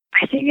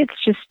think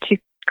it's just to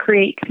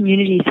create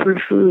community through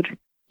food.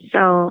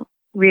 So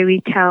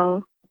really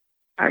tell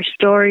our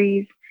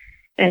stories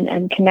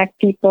and connect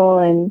people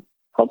and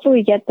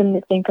hopefully get them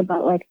to think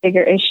about like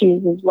bigger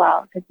issues as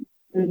well. Because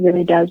it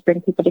really does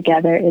bring people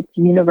together. It's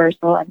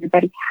universal.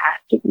 Everybody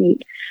has to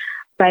eat.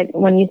 But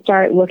when you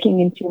start looking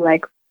into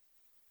like,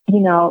 you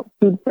know,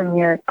 food from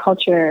your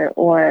culture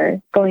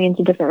or going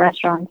into different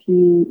restaurants,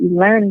 you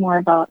learn more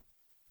about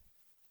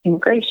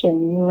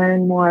immigration. You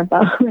learn more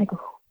about like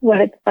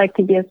what it's like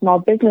to be a small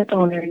business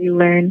owner. You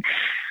learn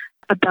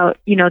about,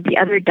 you know, the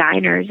other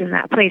diners in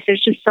that place.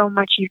 There's just so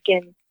much you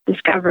can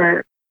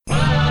discover.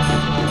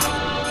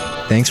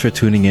 Thanks for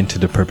tuning in to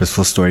the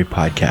Purposeful Story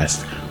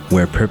podcast,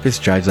 where purpose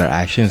drives our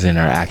actions and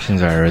our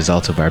actions are a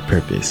result of our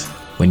purpose.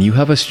 When you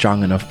have a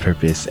strong enough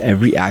purpose,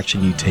 every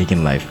action you take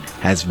in life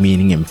has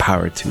meaning and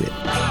power to it.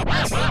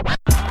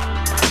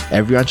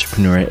 Every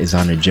entrepreneur is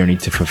on a journey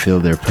to fulfill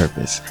their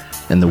purpose,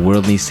 and the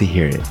world needs to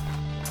hear it.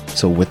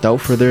 So without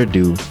further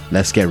ado,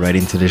 let's get right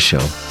into the show.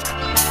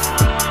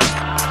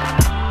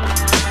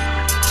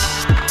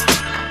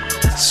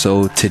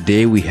 So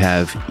today we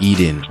have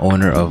Eden,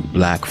 owner of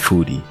Black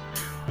Foodie.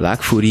 Black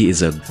Foodie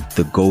is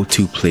the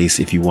go-to place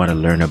if you want to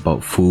learn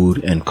about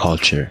food and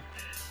culture,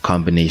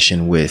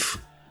 combination with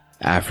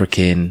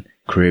African,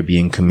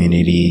 Caribbean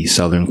community,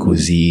 Southern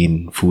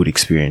cuisine, food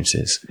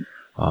experiences.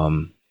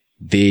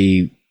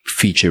 They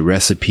feature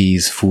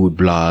recipes, food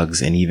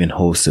blogs, and even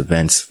host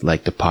events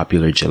like the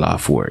popular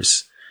Jollof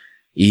Wars.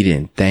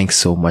 Eden, thanks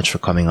so much for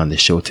coming on the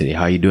show today.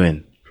 How are you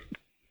doing?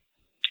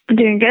 I'm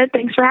doing good.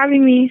 Thanks for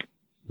having me.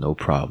 No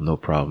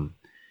problem.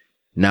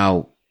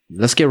 Now,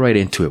 let's get right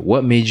into it.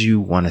 What made you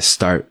want to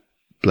start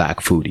Black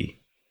Foodie?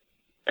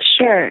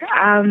 Sure.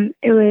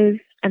 It was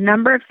a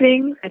number of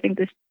things. I think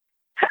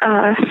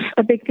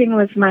a big thing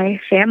was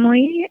my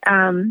family.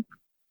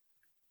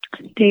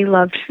 They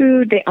loved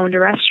food. They owned a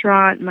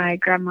restaurant. My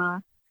grandma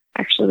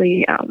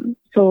actually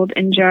sold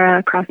injera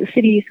across the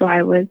city, so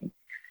I was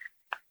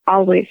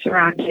always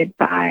surrounded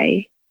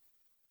by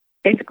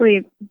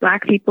basically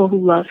Black people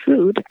who love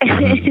food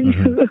and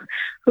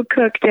who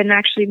cooked and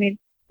actually made,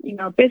 you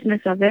know,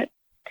 business of it.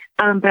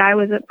 But I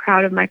wasn't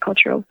proud of my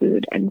cultural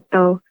food. And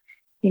so,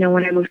 you know,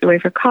 when I moved away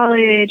for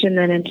college and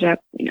then ended up,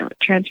 you know,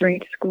 transferring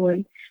to school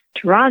in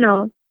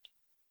Toronto,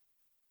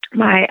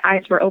 my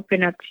eyes were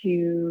open up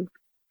to,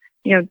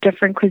 you know,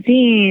 different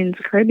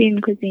cuisines,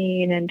 Caribbean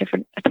cuisine and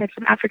different types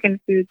of African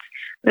foods.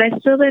 But I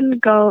still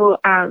didn't go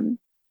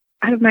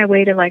out of my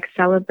way to like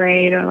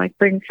celebrate or like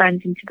bring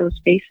friends into those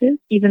spaces,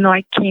 even though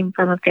I came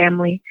from a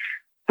family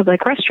of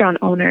like restaurant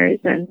owners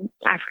and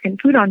African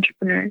food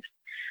entrepreneurs.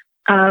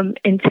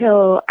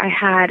 Until I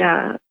had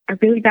a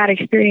really bad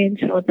experience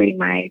celebrating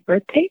my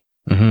birthday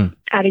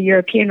at a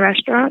European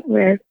restaurant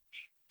where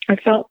I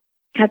felt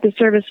that the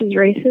service was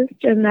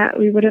racist and that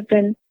we would have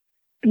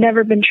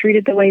never been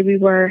treated the way we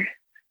were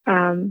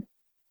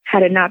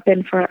had it not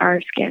been for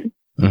our skin.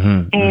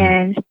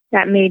 And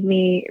that made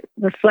me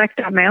reflect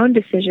on my own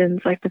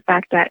decisions, like the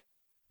fact that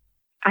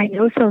I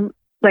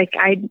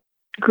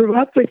grew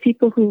up with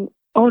people who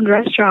owned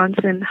restaurants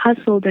and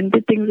hustled and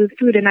did things with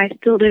food, and I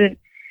still didn't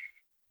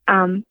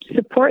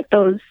support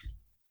those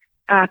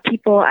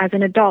people as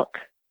an adult.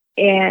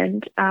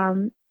 And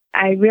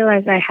I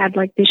realized I had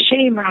like this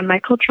shame around my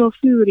cultural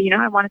food. You know,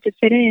 I wanted to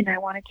fit in. I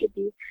wanted to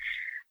be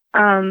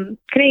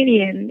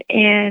Canadian,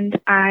 and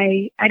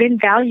I didn't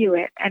value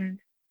it. And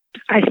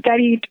I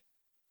studied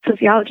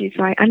sociology,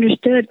 so I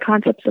understood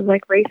concepts of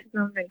like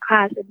racism and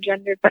class and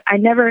gender, but I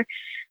never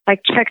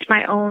like checked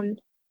my own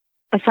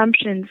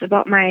assumptions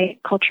about my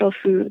cultural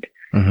food.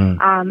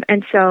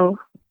 And so,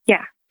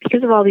 yeah,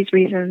 because of all these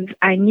reasons,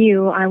 I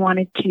knew I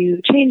wanted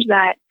to change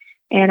that,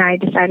 and I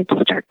decided to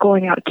start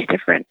going out to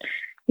different,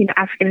 you know,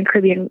 African and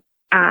Caribbean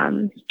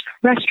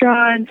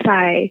restaurants.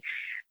 I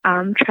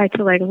tried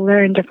to like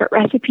learn different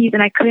recipes,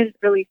 and I couldn't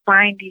really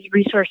find these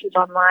resources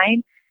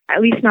online,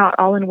 at least not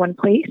all in one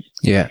place.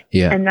 Yeah.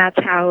 And that's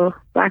how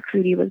Black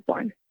Foodie was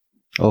born.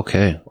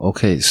 Okay.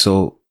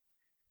 So,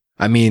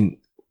 I mean,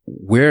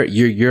 where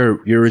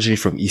you're originally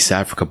from East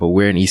Africa, but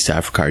where in East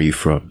Africa are you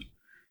from?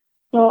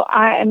 Well,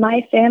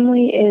 my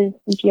family is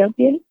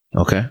Ethiopian.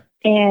 Okay.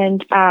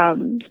 And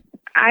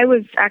I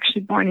was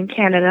actually born in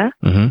Canada,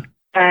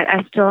 but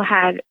I still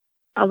had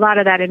a lot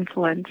of that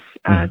influence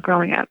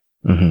growing up.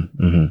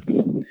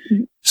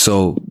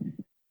 So,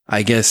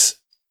 I guess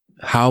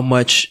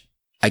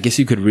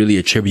you could really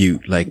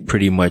attribute like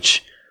pretty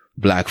much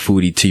Black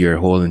Foodie to your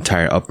whole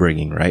entire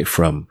upbringing, right?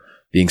 From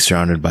being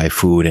surrounded by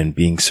food and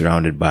being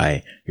surrounded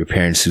by your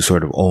parents who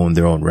sort of own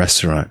their own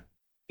restaurant.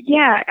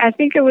 Yeah, I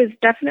think it was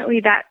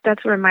definitely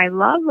that's where my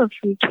love of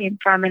food came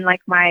from, and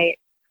like my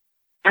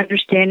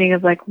understanding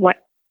of like what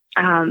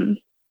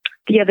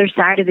the other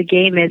side of the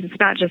game is. It's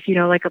not just, you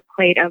know, like a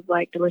plate of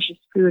like delicious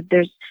food.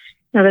 There's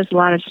a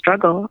lot of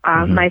struggle.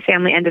 My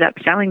family ended up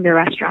selling their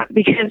restaurant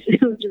because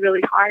it was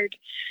really hard.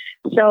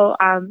 So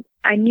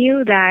I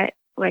knew that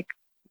like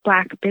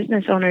Black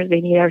business owners,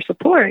 they need our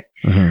support.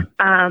 But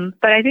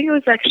I think it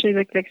was actually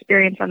like the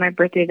experience on my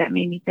birthday that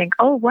made me think,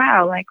 oh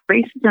wow, like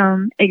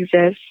racism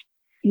exists,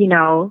 you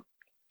know,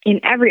 in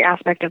every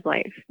aspect of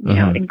life, you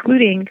know,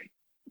 including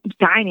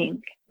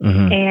dining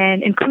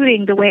and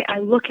including the way I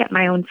look at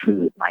my own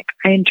food. Like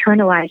I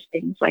internalize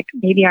things like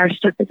maybe our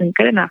stuff isn't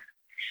good enough.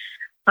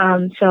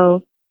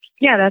 So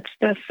yeah,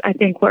 that's I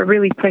think what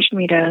really pushed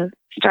me to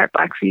start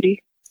Black Foodie.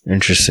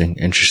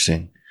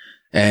 Interesting.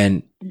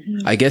 And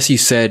I guess you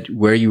said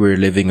where you were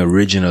living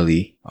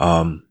originally,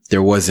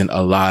 there wasn't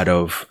a lot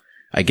of,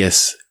 I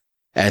guess,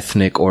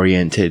 ethnic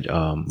oriented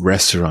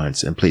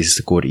restaurants and places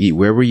to go to eat.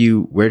 Where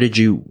did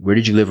you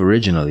live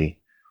originally?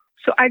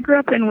 So I grew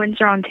up in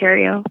Windsor,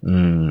 Ontario.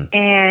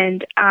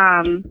 And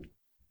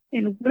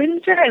in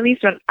Windsor, at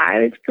least when I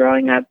was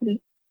growing up,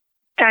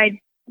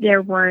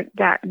 there weren't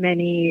that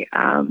many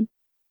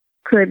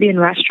Caribbean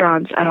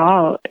restaurants at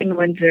all in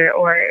Windsor,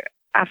 or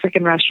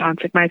African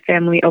restaurants. Like my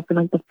family opened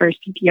like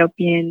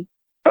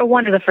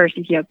one of the first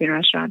Ethiopian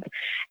restaurants.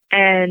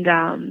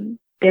 And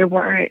there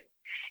weren't,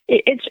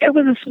 it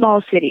was a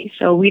small city,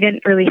 so we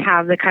didn't really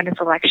have the kind of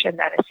selection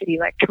that a city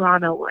like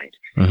Toronto would.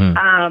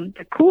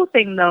 The cool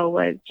thing though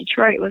was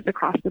Detroit was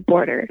across the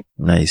border.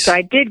 Nice. So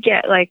I did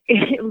get like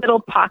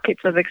little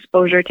pockets of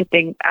exposure to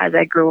things as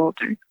I grew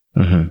older.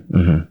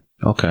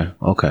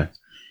 Okay.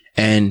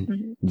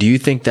 And do you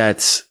think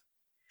that's,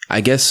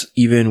 I guess,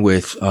 even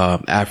with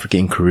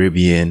African,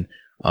 Caribbean,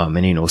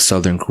 and, you know,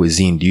 Southern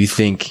cuisine, do you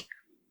think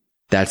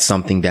that's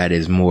something that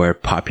is more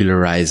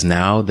popularized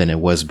now than it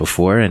was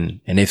before?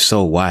 And if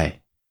so, why?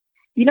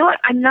 You know what?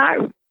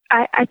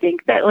 I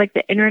think that like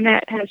the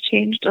internet has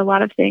changed a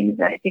lot of things.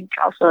 I think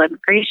also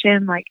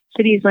immigration, like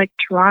cities like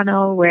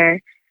Toronto,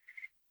 where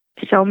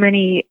so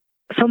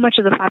much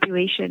of the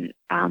population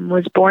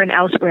was born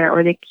elsewhere,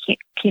 or they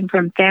came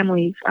from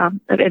families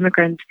of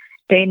immigrants.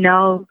 They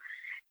know,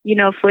 you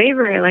know,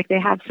 flavor, like they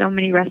have so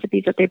many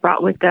recipes that they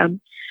brought with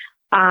them.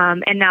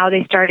 And now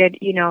they started,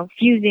 you know,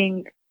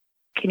 fusing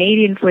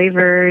Canadian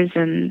flavors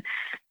and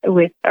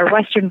with our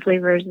Western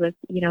flavors with,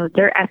 you know,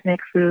 their ethnic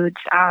foods,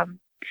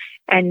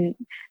 and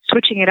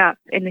switching it up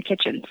in the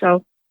kitchen.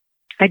 So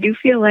I do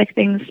feel like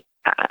things,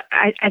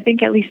 I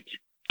think at least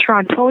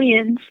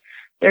Torontonians,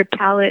 their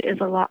palate is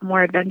a lot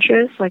more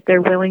adventurous. Like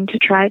they're willing to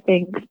try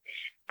things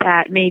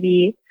that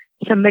maybe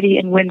somebody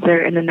in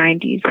Windsor in the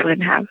 90s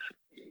wouldn't have.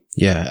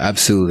 Yeah,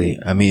 absolutely.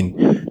 I mean,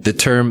 the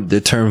term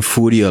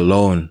foodie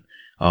alone,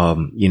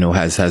 you know,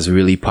 has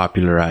really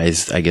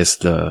popularized, I guess,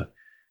 the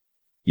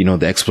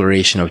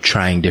exploration of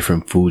trying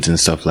different foods and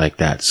stuff like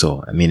that.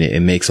 So, I mean,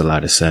 it makes a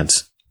lot of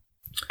sense.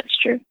 That's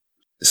true.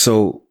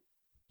 So,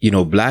 you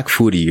know, Black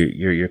Foodie,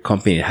 your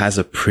company, it has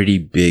a pretty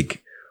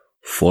big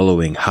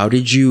following.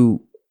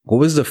 What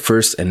was the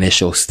first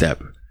initial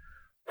step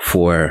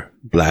for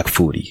Black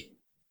Foodie?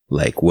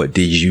 Like, what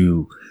did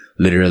you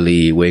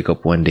literally wake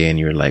up one day and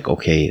you're like,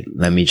 okay,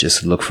 let me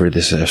just look for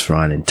this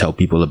restaurant and tell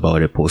people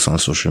about it, post on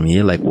social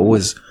media? Like, what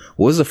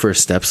was the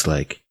first steps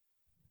like?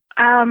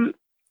 Well,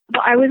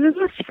 I was in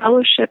this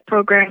fellowship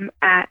program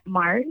at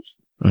Mars.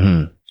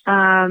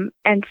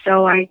 And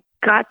so I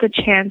got the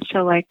chance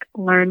to like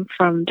learn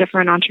from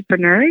different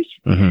entrepreneurs.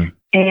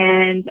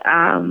 And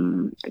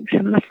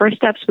some of the first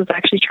steps was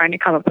actually trying to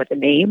come up with a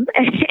name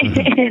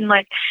and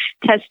like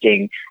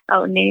testing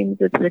out names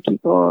with the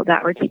people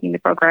that were taking the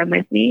program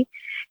with me.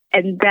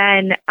 And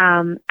then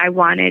I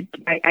bought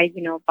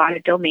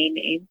a domain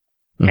name,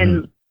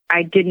 and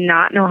I did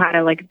not know how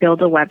to like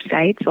build a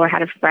website, so I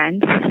had a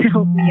friend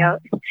help me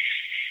out.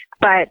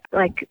 But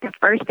like the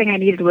first thing I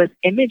needed was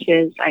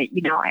images. I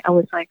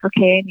was like,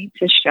 okay, I need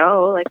to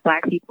show like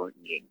Black people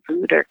eating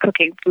food or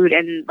cooking food.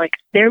 And like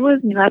there was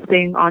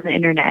nothing on the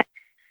internet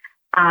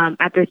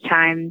at this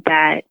time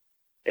that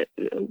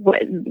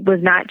was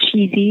not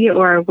cheesy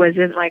or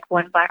wasn't like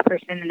one Black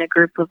person in a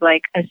group of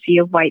like a sea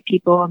of white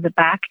people on the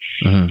back.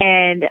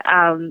 And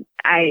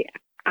I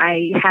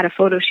had a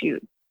photo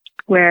shoot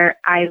where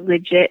I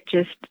legit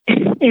just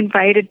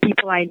invited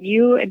people I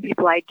knew and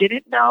people I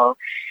didn't know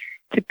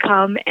to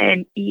come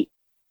and eat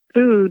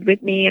food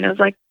with me. And I was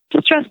like,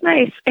 just dress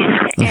nice.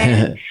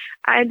 And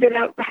I ended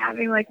up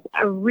having like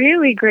a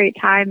really great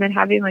time and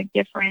having like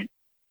different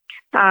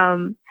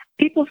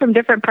people from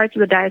different parts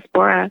of the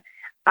diaspora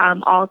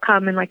all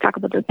come and like talk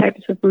about the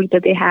types of food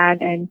that they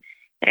had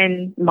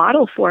and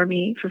model for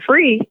me for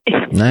free.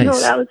 Nice. So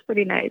that was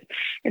pretty nice.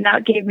 And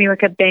that gave me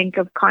like a bank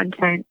of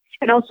content.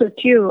 And also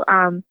too,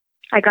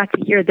 I got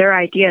to hear their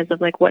ideas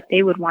of like what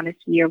they would want to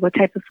see or what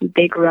type of food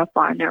they grew up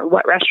on or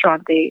what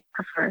restaurant they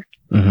prefer.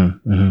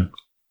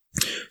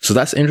 So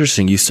that's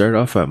interesting. You started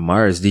off at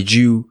Mars. Do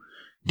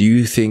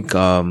you think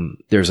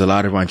there's a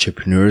lot of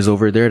entrepreneurs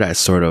over there that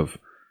sort of,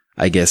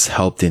 I guess,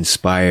 helped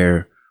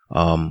inspire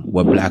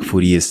what Black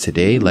Foodie is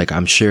today? Like,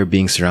 I'm sure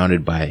being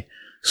surrounded by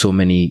so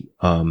many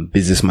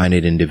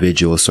business-minded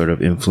individuals sort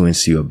of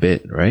influenced you a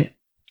bit, right?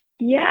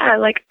 Yeah,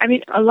 like, I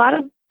mean, a lot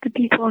of the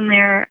people in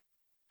there,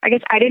 I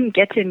guess I didn't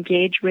get to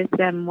engage with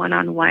them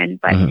one-on-one,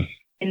 but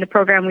in the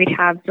program we'd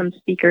have some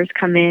speakers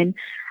come in.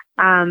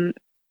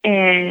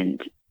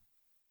 And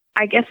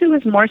I guess it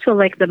was more so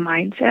like the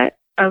mindset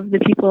of the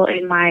people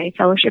in my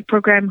fellowship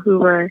program who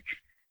were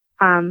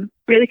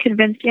really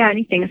convinced, yeah,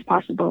 anything is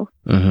possible.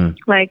 Mm-hmm.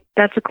 Like,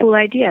 that's a cool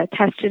idea.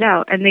 Test it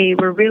out. And they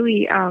were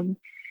really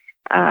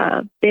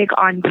big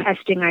on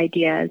testing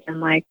ideas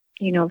and like,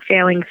 you know,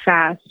 failing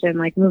fast and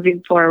like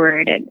moving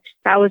forward. And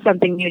that was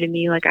something new to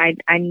me. Like I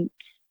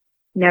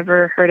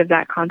never heard of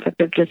that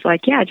concept of just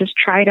like, yeah, just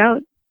try it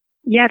out.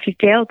 Yeah, if you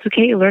fail, it's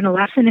okay. You learn a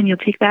lesson and you'll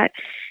take that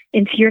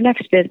into your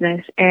next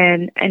business.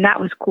 And that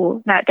was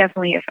cool. That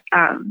definitely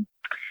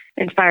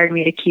inspired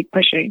me to keep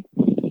pushing.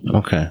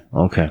 Okay.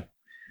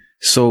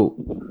 So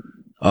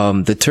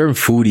the term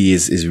foodie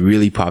is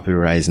really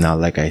popularized now,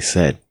 like I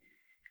said.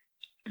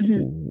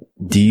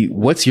 Mm-hmm.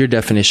 What's your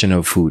definition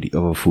of a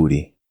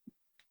foodie?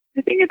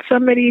 I think it's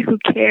somebody who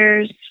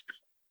cares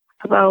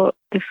about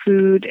the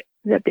food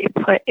that they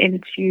put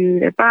into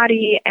their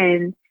body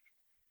and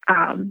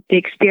the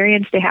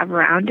experience they have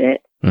around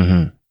it.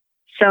 Mm-hmm.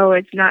 So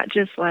it's not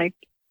just like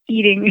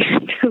eating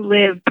to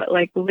live, but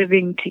like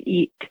living to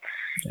eat.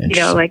 You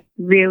know, like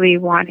really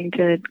wanting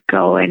to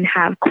go and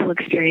have cool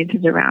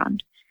experiences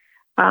around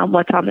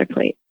what's on their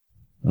plate.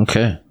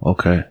 Okay.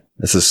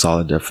 That's a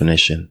solid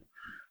definition.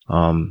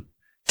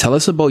 Tell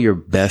us about your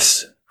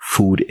best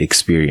food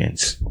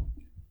experience.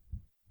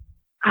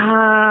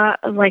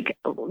 Like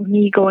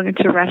me going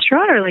into a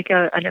restaurant or like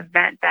an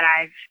event that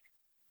I've,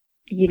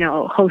 you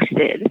know,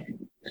 hosted.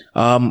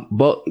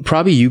 Well,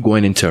 probably you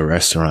going into a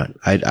restaurant.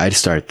 I'd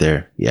start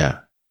there. Yeah.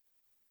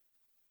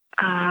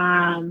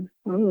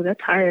 Oh,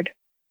 that's hard.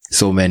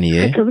 So many,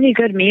 eh? So many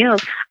good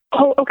meals.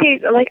 Oh, okay.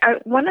 Like I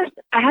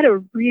had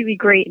a really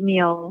great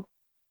meal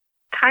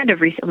kind of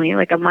recently,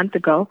 like a month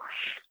ago,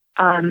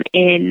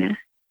 in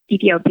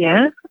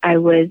Ethiopia. I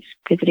was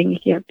visiting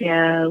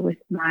Ethiopia with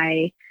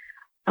my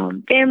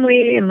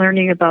family and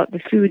learning about the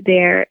food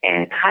there,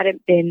 and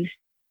hadn't been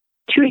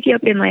to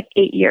Ethiopia in like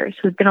 8 years.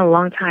 So it's been a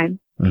long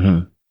time.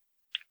 Mm-hmm.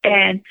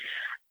 And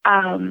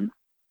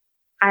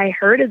I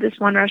heard of this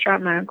one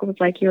restaurant. My uncle was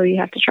like, "Yo, you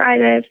have to try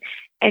this."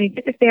 And he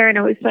took us there, and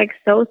I was like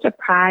so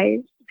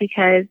surprised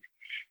because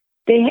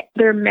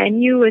their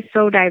menu was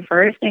so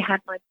diverse. They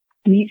had like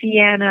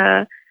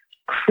Louisiana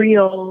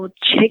Creole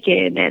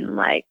chicken and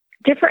like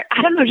different,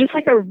 I don't know, just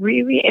like a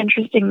really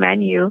interesting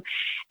menu.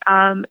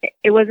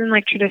 It wasn't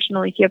like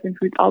traditional Ethiopian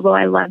food, although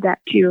I love that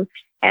too.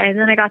 And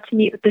then I got to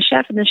meet with the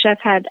chef, and the chef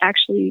had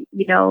actually,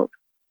 you know,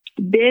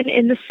 been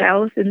in the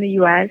South in the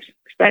U.S.,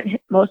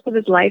 spent most of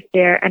his life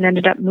there, and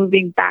ended up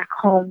moving back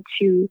home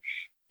to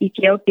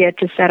Ethiopia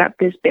to set up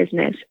this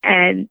business.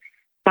 And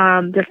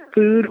the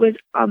food was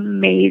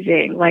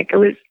amazing. Like it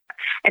was,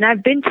 and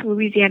I've been to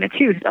Louisiana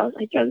too, so I was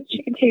like, "Yo, this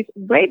chicken tastes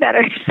way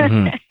better."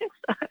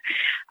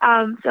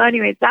 Mm-hmm. So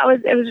anyways,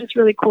 it was just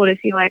really cool to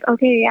see like,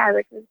 okay, yeah,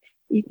 like this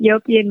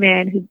Ethiopian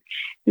man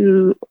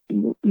who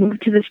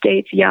moved to the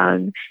States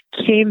young,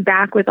 came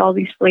back with all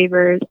these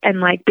flavors and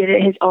like did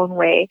it his own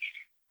way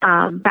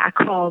back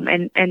home.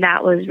 And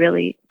that was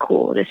really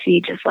cool to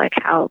see, just like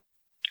how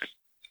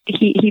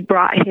he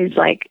brought his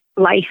like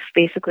life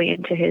basically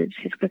into his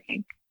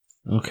cooking.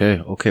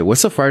 Okay.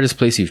 What's the farthest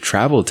place you've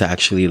traveled to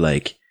actually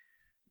like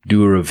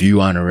do a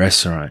review on a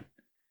restaurant?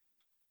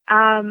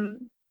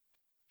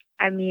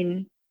 I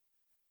mean,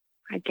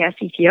 I guess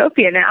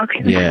Ethiopia now,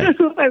 because I don't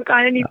know if I've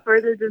gone any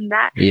further than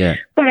that. Yeah.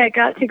 But I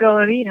got to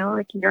go, you know,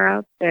 like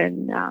Europe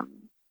and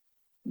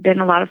been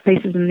a lot of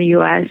places in the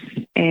U.S.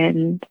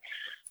 and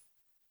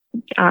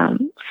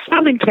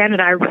some in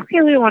Canada. I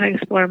really want to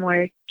explore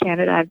more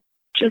Canada. I've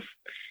just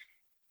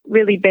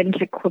really been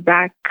to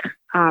Quebec,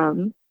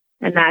 and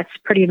that's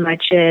pretty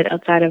much it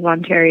outside of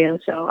Ontario.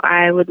 So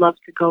I would love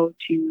to go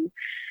to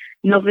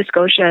Nova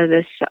Scotia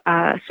this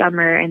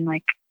summer and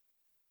like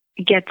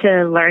get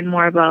to learn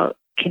more about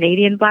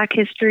Canadian Black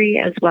history,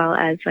 as well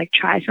as like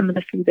try some of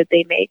the food that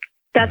they make.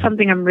 That's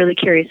something I'm really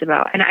curious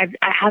about, and I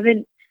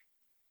haven't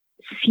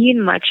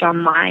seen much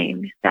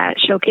online that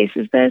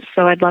showcases this.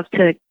 So I'd love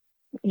to,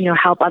 you know,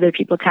 help other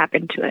people tap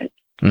into it.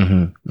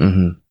 Mm-hmm.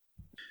 Mm-hmm.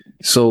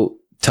 So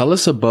tell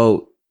us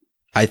about,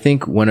 I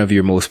think one of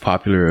your most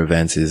popular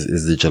events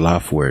is the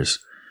Jollof Wars.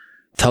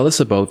 Tell us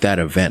about that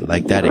event,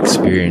 like that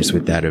experience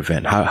with that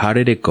event. How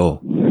did it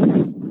go?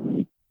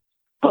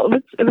 Well,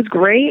 it was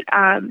great.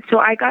 So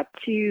I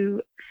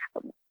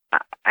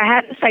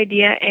had this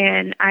idea,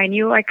 and I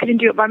knew I couldn't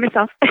do it by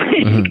myself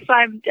because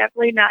I'm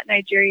definitely not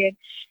Nigerian,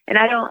 and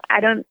I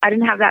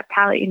didn't have that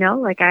palate, you know,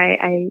 like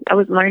I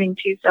was learning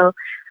too. So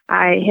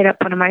I hit up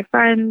one of my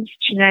friends,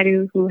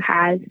 Chinedu, who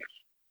has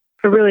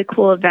a really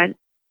cool event,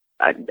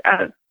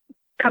 a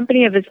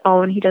company of his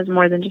own. He does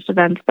more than just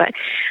events, but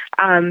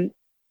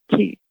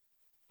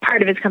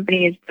part of his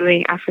company is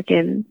doing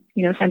African,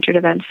 you know, centered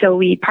events. So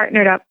we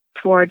partnered up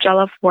for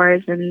Jollof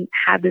Wars and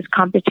had this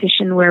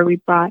competition where we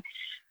brought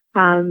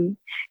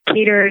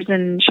caterers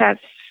and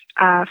chefs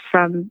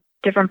from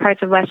different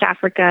parts of West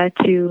Africa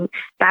to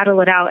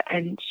battle it out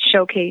and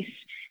showcase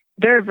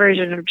their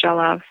version of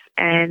jollof.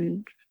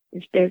 And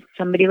if there's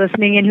somebody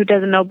listening in who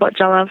doesn't know about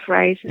jollof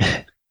rice,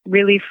 it's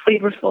really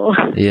flavorful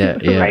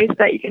rice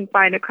that you can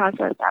find across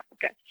West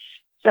Africa.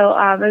 So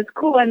it was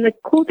cool. And the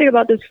cool thing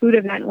about this food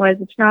event was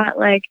it's not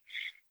like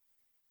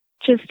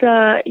just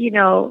a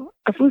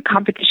food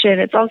competition.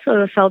 It's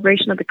also a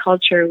celebration of the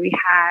culture. We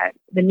had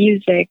the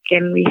music,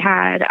 and we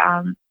had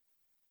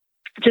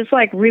just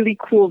like really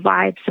cool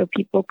vibes, so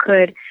people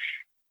could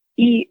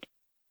eat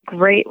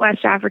great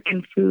West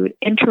African food,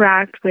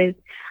 interact with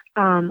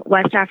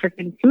West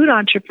African food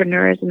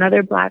entrepreneurs and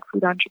other Black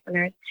food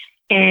entrepreneurs,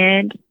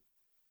 and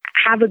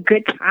have a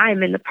good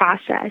time in the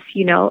process,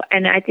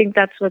 And I think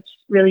that's what's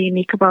really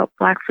unique about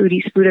Black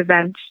Foodies food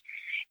events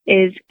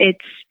is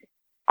it's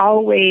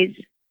always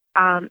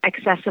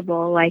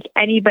accessible. Like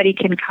anybody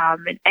can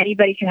come and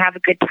anybody can have a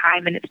good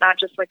time, and it's not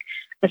just like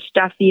a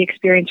stuffy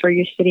experience where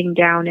you're sitting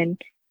down and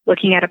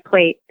looking at a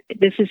plate.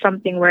 This is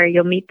something where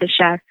you'll meet the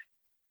chef,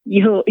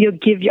 you'll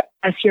give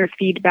us your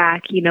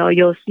feedback,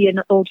 you'll see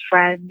an old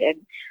friend,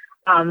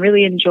 and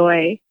really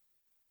enjoy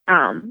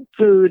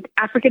food,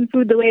 African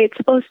food, the way it's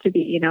supposed to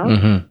be,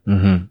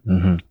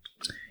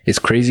 It's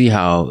crazy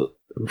how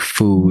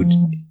food,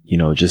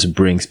 just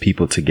brings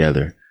people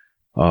together.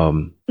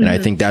 And I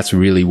think that's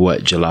really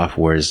what Jollof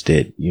Wars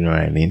did. You know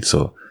what I mean?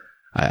 So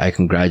I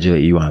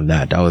congratulate you on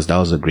that. That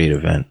was a great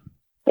event.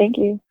 Thank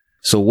you.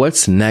 So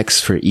what's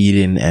next for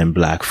Eden and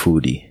Black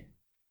Foodie?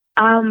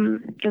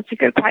 That's a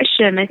good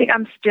question. I think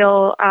I'm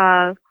still,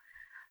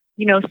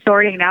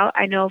 sorting it out.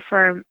 I know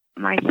for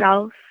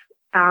myself,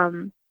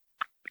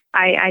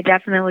 I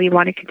definitely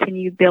want to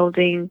continue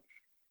building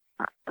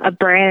a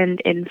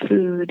brand in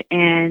food,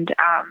 and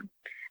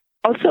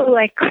also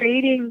like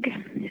creating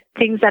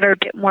things that are a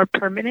bit more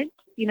permanent.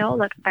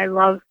 Like I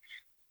love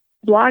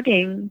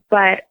blogging,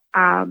 but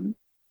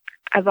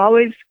I've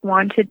always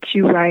wanted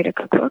to write a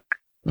cookbook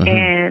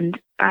and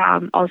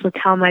also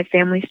tell my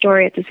family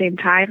story at the same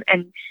time.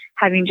 And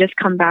having just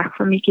come back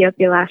from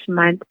Ethiopia last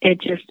month, it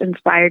just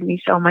inspired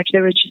me so much.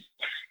 There's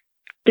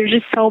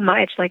just so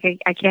much. Like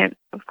I can't,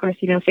 of course,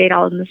 say it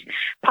all in this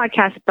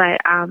podcast,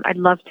 but I'd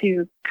love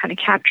to kind of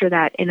capture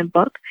that in a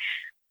book.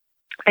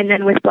 And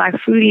then with Black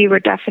Foodie, we're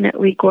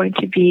definitely going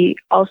to be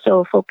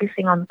also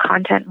focusing on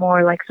content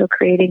more, like so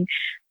creating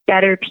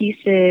better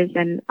pieces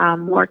and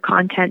more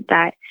content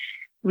that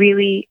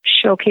really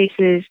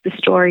showcases the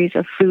stories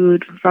of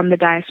food from the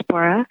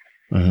diaspora,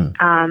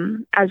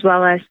 as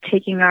well as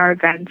taking our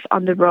events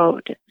on the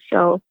road.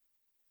 So,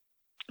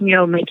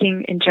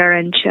 making Injera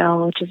and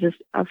Chill, which is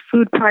a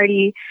food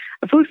party,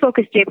 a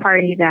food-focused day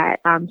party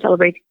that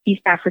celebrates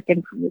East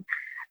African food.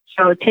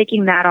 So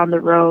taking that on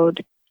the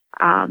road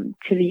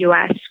to the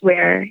U.S.,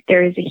 where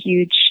there is a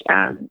huge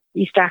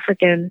East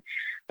African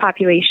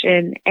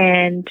population,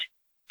 and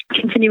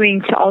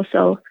continuing to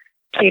also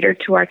cater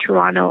to our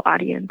Toronto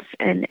audience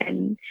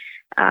and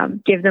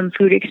give them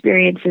food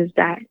experiences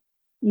that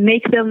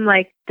make them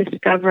like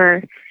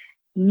discover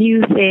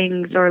new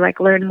things or like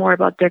learn more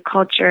about their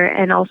culture,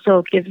 and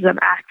also gives them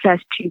access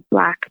to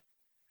Black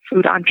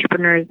food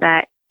entrepreneurs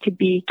that could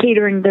be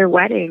catering their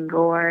wedding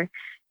or,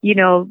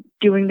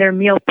 doing their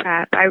meal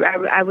prep.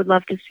 I would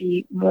love to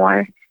see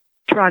more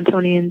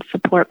Torontonians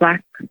support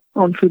Black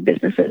owned food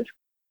businesses.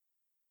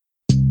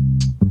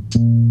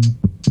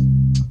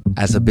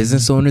 As a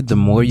business owner, the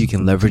more you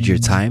can leverage your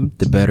time,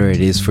 the better it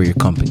is for your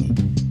company.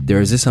 There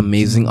is this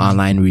amazing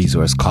online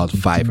resource called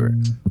Fiverr,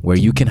 where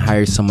you can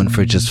hire someone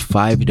for just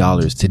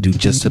 $5 to do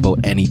just about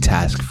any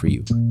task for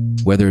you.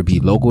 Whether it be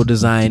logo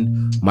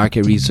design,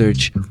 market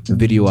research,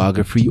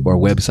 videography, or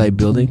website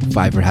building,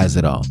 Fiverr has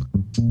it all.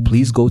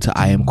 Please go to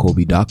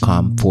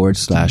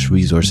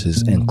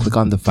imkobe.com/resources and click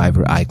on the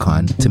Fiverr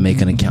icon to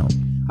make an account.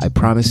 I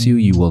promise you,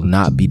 you will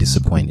not be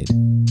disappointed.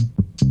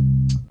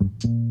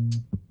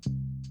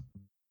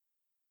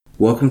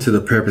 Welcome to the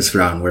Purpose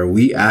Round, where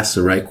we ask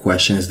the right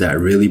questions that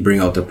really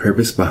bring out the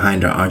purpose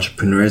behind our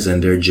entrepreneurs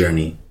and their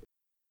journey.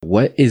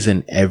 What is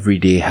an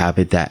everyday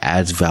habit that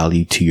adds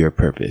value to your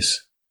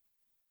purpose?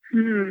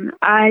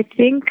 I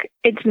think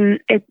it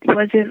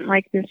wasn't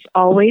like this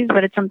always,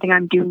 but it's something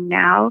I'm doing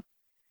now.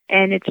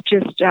 And it's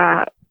just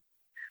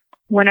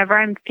whenever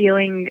I'm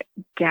feeling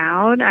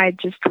down, I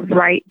just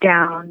write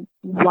down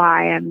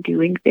why I'm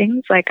doing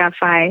things. Like if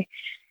I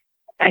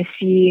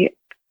see,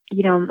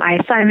 my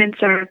assignments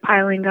are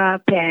piling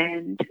up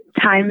and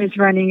time is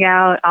running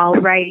out, I'll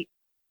write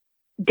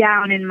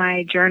down in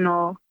my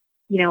journal,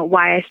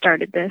 why I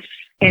started this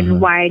and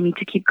why I need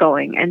to keep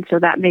going. And so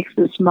that makes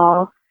the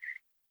small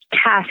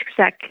tasks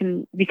that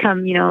can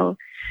become,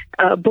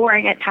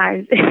 boring at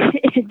times.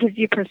 It gives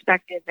you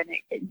perspective, and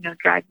it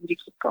drives you to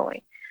keep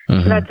going.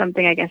 So that's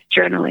something, I guess,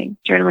 journaling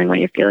when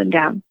you're feeling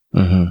down.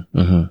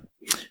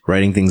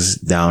 Writing things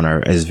down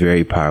is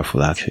very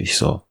powerful, actually.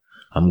 So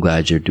I'm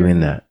glad you're doing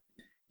that.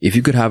 If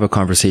you could have a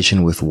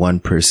conversation with one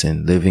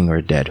person, living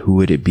or dead, who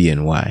would it be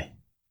and why?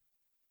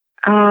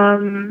 I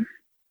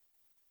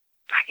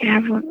can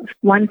have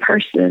one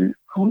person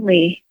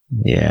only.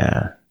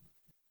 Yeah.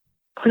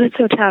 Oh, that's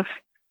so tough.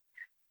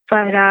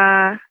 But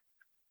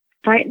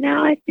right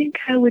now, I think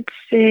I would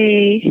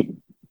say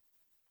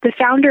the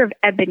founder of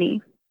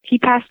Ebony. He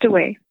passed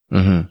away.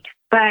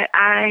 But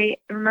I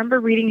remember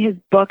reading his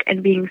book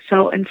and being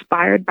so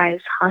inspired by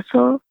his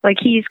hustle. Like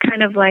he's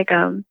kind of like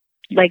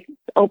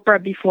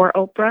Oprah before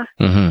Oprah.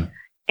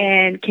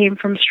 and came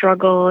from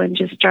struggle and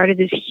just started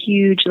this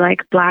huge like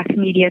Black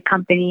media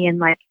company and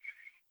like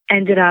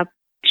ended up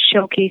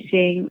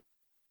showcasing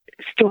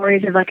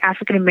stories of like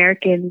African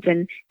Americans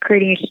and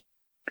creating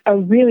a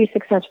really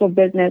successful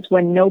business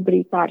when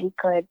nobody thought he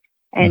could.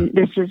 And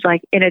this is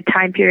like in a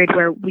time period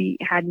where we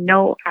had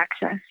no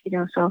access,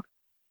 so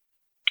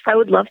I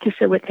would love to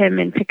sit with him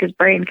and pick his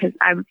brain because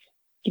I'm,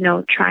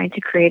 trying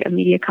to create a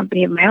media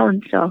company of my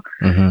own. So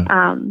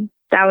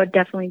that would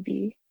definitely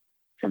be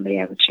somebody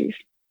I would choose.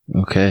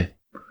 Okay.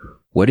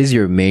 What is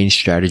your main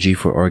strategy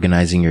for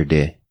organizing your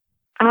day?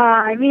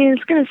 I mean,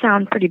 it's going to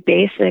sound pretty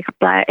basic,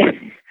 but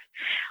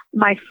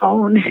my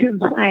phone,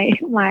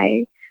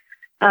 my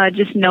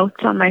just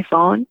notes on my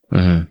phone,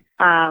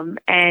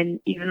 and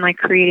even like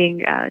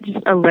creating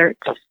just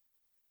alerts.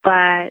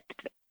 But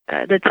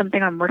that's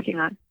something I'm working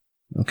on.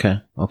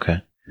 Okay.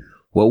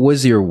 What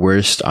was your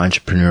worst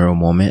entrepreneurial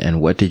moment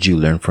and what did you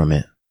learn from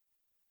it?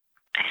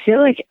 I feel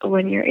like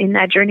when you're in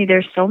that journey,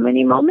 there's so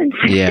many moments.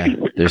 Yeah,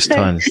 there's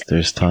tons.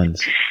 There's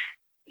tons.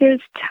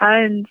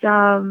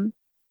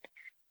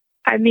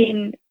 I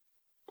mean,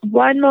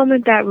 one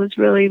moment that was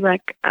really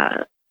like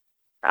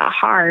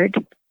hard,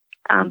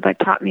 but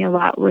taught me a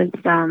lot was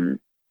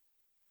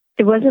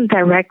it wasn't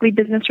directly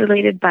business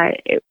related, but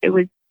it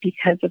was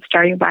because of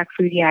starting Black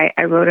Foodie.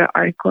 I wrote an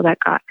article that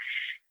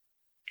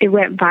it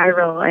went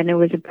viral, and it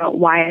was about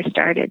why I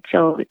started.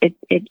 So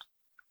it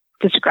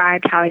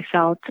described how I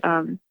felt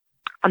on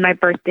my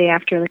birthday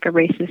after like a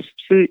racist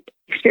food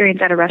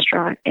experience at a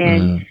restaurant,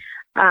 and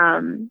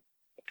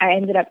I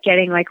ended up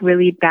getting like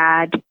really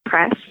bad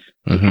press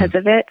because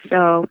of it.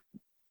 So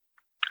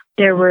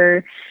there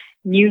were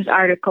news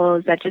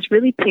articles that just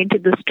really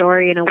painted the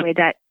story in a way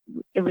that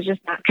it was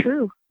just not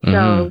true. So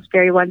it was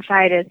very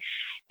one-sided.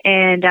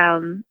 And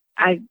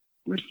I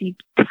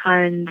received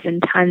tons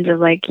and tons of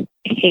like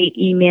hate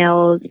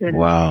emails and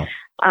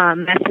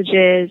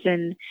messages,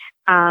 and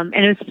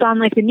it was on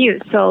like the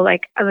news. So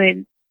like, I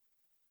mean,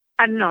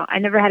 I don't know. I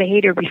never had a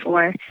hater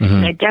before.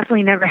 And I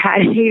definitely never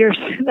had haters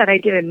that I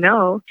didn't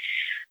know.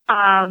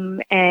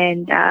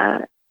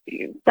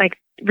 Like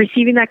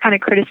receiving that kind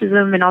of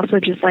criticism, and also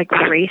just like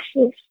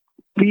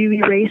really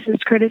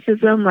racist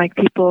criticism, like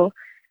people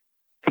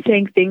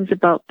saying things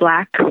about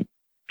Black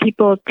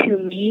people to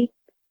me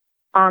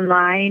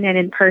online and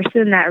in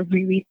person, that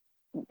really,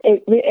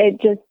 it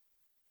just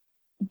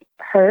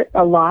hurt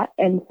a lot.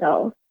 And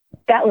so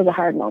that was a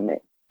hard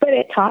moment, but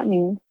it taught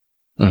me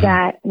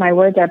that my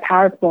words are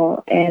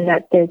powerful and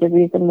that there's a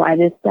reason why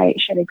this site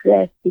should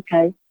exist,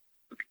 because,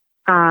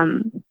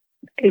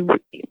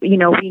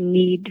 we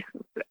need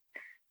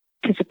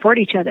to support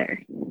each other,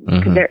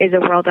 because there is a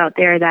world out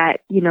there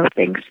that,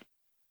 thinks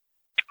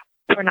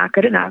we're not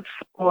good enough,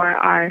 or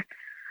our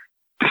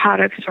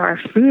products or our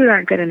food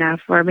aren't good enough,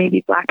 or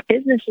maybe Black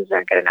businesses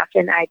aren't good enough.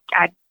 And I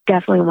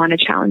definitely want to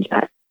challenge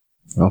that.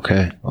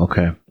 Okay.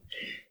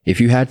 If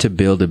you had to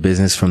build a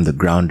business from the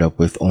ground up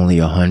with only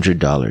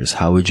 $100,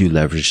 how would you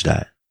leverage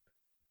that?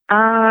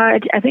 I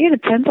think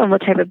it depends on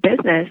what type of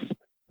business.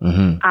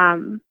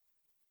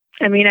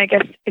 I mean, I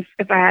guess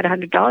if I had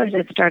 $100,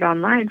 I'd start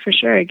online for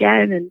sure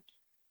again, and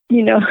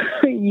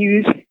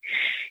use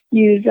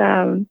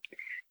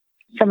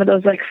some of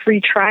those like free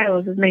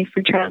trials, as many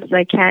free trials as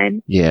I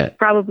can. Yeah.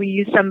 Probably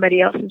use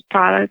somebody else's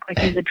product,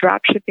 like use a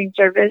drop shipping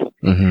service.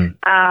 And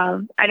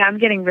I'm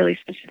getting really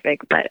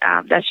specific, but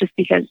that's just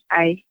because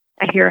I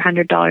hear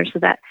 $100, so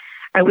that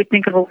I would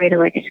think of a way to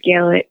like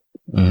scale it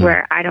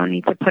where I don't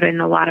need to put in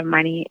a lot of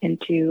money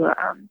into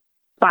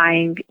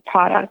buying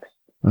products.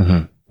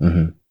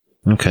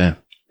 Okay.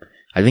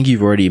 I think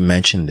you've already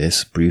mentioned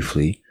this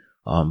briefly,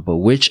 but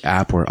which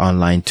app or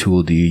online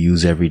tool do you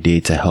use every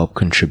day to help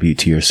contribute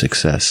to your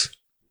success?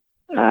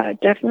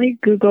 Definitely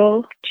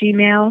Google,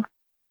 Gmail,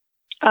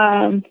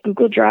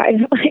 Google Drive,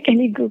 like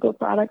any Google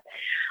product.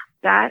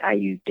 That I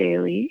use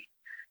daily.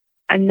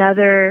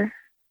 Another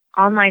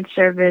online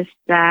service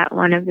that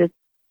one of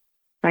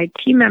my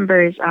team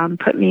members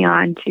put me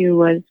on to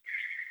was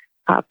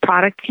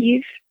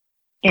Productive,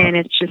 and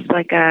it's just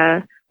like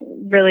a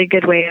really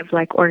good way of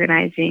like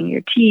organizing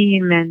your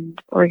team and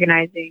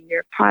organizing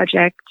your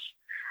projects.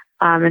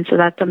 And so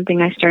that's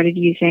something I started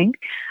using.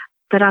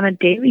 But on a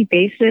daily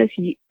basis,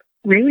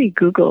 really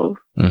Google.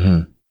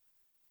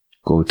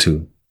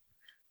 Go-to.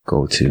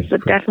 So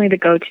definitely the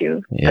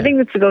go-to. Yeah. I think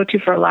that's the go-to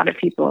for a lot of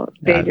people.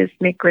 They just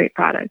make great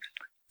products.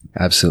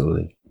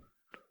 Absolutely.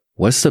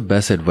 What's the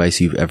best advice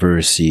you've ever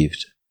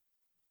received?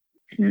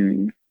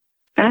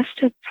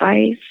 Best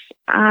advice?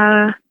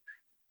 I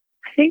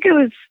think it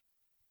was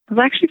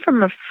actually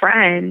from a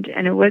friend,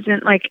 and it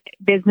wasn't like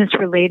business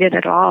related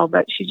at all,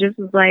 but she just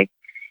was like,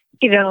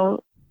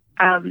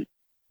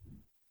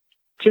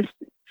 just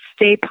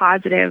stay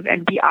positive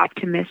and be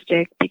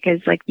optimistic, because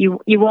like you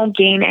won't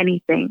gain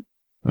anything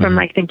from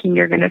like thinking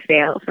you're going to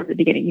fail from the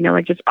beginning,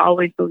 like just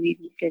always believe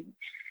you can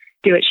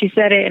do it. She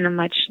said it in a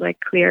much like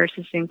clear,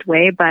 succinct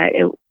way, but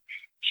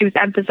she was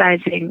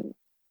emphasizing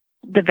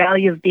the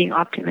value of being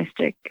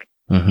optimistic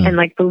and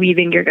like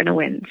believing you're going to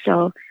win.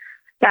 So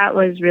that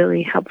was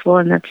really helpful.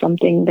 And that's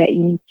something that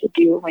you need to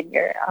do when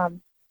you're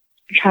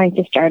trying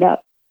to start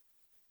up.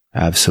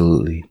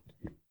 Absolutely.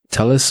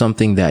 Tell us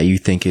something that you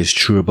think is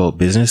true about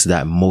business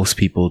that most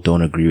people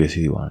don't agree with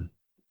you on.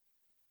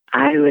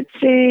 I would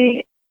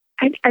say,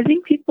 I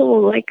think people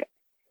will like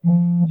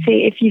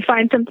say if you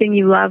find something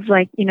you love,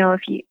 like, you know,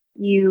 if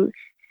you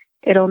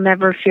it'll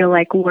never feel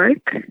like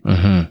work.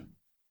 Mm-hmm.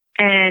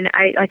 And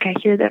I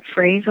hear that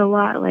phrase a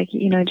lot, like,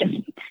 you know,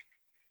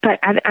 but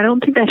I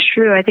don't think that's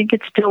true. I think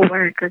it's still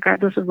work,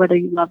 regardless of whether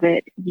you love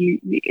it.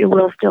 It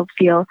will still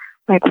feel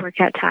like work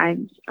at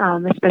times,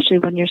 especially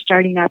when you're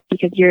starting up,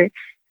 because you're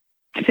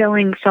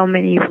filling so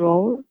many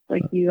roles.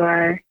 Like, you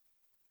are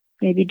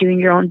maybe doing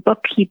your own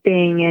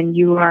bookkeeping, and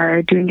you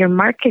are doing your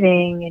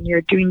marketing, and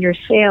you're doing your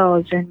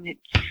sales, and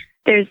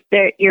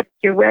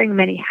you're wearing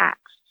many hats.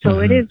 So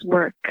Mm-hmm. it is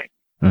work.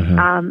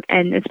 Mm-hmm.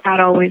 And it's not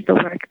always the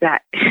work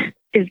that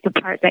is the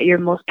part that you're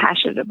most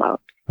passionate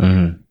about.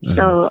 Mm-hmm.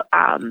 So,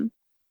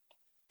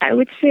 I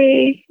would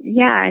say,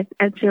 yeah,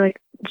 I'd say like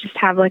just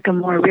have like a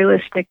more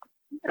realistic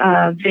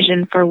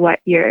vision for what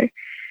the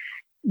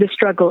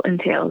struggle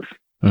entails.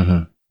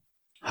 Mm-hmm.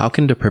 How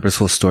can the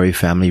Purposeful Story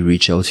family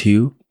reach out to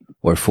you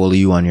or follow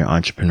you on your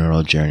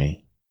entrepreneurial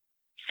journey?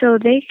 So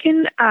they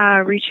can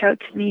reach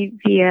out to me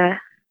via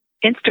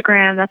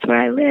Instagram. That's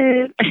where I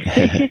live.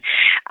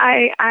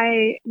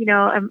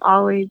 I'm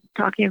always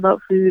talking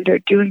about food or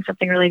doing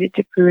something related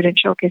to food and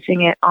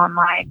showcasing it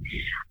online.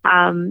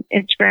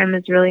 Instagram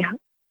is really,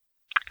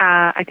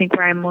 I think,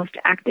 where I'm most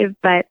active,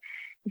 but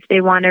if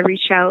they want to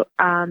reach out,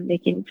 they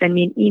can send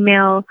me an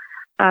email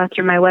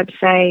through my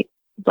website,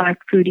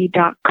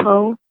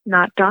 blackfoodie.co,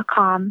 not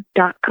 .com,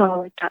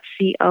 .co,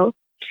 .co.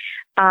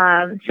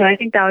 So I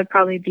think that would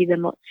probably be the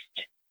most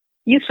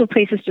useful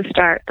places to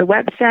start, the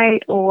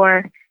website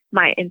or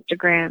my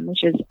Instagram,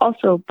 which is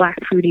also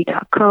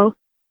blackfoodie.co,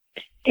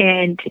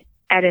 and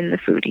add in the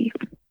foodie.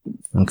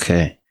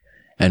 Okay.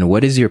 And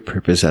what is your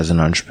purpose as an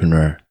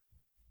entrepreneur?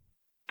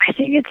 I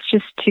think it's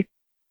just to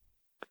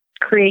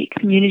create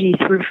community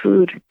through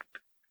food.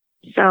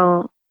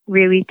 So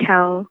really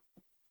tell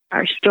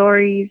our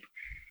stories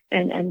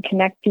and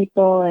connect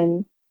people,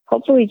 and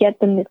hopefully get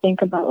them to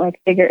think about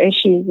like bigger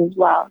issues as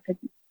well.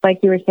 Because like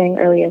you were saying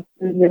earlier,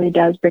 food really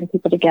does bring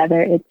people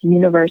together. It's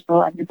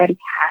universal. Everybody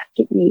has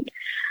to eat.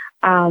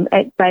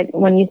 But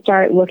when you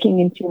start looking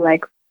into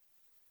like,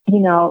 you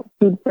know,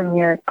 food from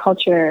your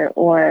culture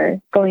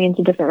or going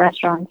into different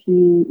restaurants,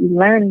 you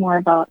learn more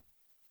about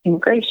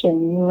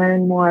immigration. You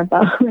learn more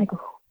about like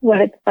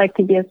what it's like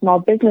to be a small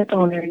business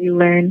owner. You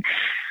learn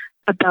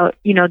about,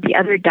 you know, the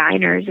other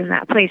diners in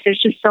that place. There's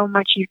just so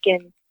much you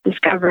can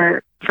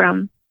discover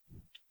from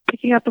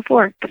picking up a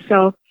fork.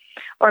 So,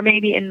 or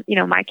maybe in, you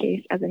know, my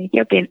case as an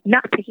Ethiopian,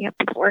 not picking up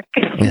the fork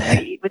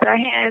with our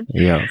hands.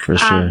 Yeah, for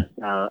sure.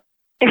 So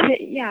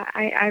yeah,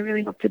 I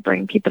really hope to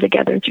bring people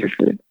together through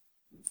food.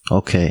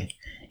 Okay.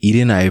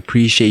 Eden, I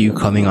appreciate you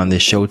coming on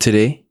this show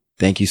today.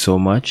 Thank you so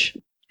much.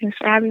 Thanks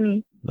for having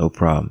me. No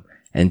problem.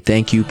 And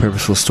thank you,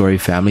 Purposeful Story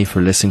family,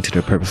 for listening to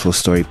the Purposeful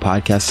Story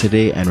podcast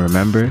today. And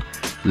remember,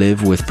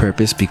 live with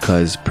purpose,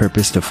 because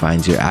purpose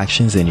defines your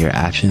actions, and your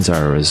actions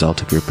are a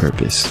result of your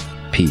purpose.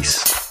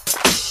 Peace.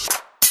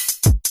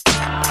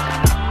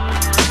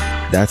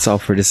 That's all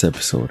for this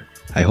episode.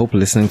 I hope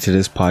listening to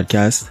this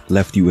podcast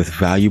left you with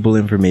valuable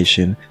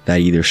information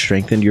that either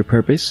strengthened your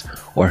purpose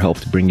or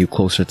helped bring you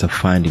closer to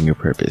finding your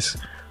purpose.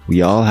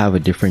 We all have a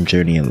different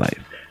journey in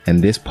life,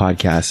 and this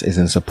podcast is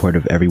in support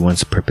of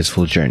everyone's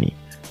purposeful journey.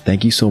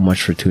 Thank you so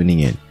much for tuning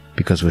in,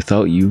 because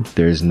without you,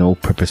 there is no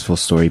Purposeful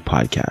Story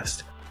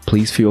podcast.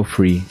 Please feel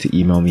free to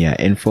email me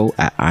at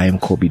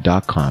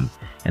info@iamkobe.com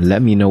and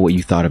let me know what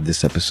you thought of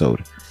this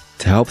episode.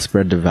 To help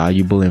spread the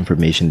valuable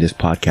information this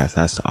podcast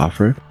has to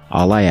offer,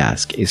 all I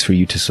ask is for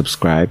you to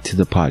subscribe to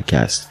the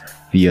podcast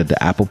via the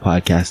Apple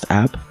Podcast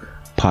app,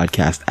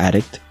 Podcast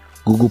Addict,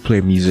 Google Play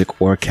Music,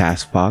 or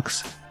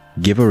Castbox.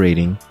 Give a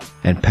rating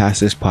and pass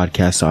this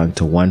podcast on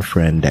to one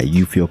friend that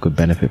you feel could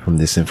benefit from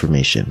this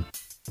information.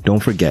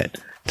 Don't forget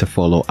to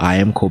follow I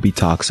Am Kobe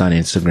Talks on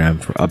Instagram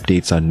for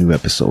updates on new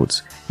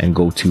episodes, and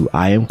go to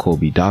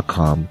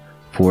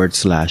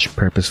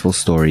iamkobe.com/purposeful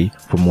story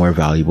for more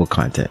valuable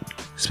content.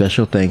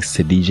 Special thanks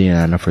to DJ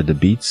Nana for the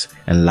beats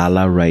and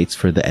Lala Writes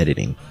for the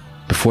editing.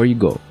 Before you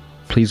go,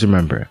 please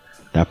remember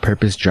that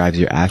purpose drives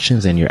your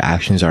actions, and your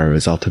actions are a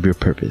result of your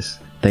purpose.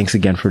 Thanks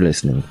again for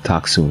listening.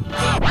 Talk soon.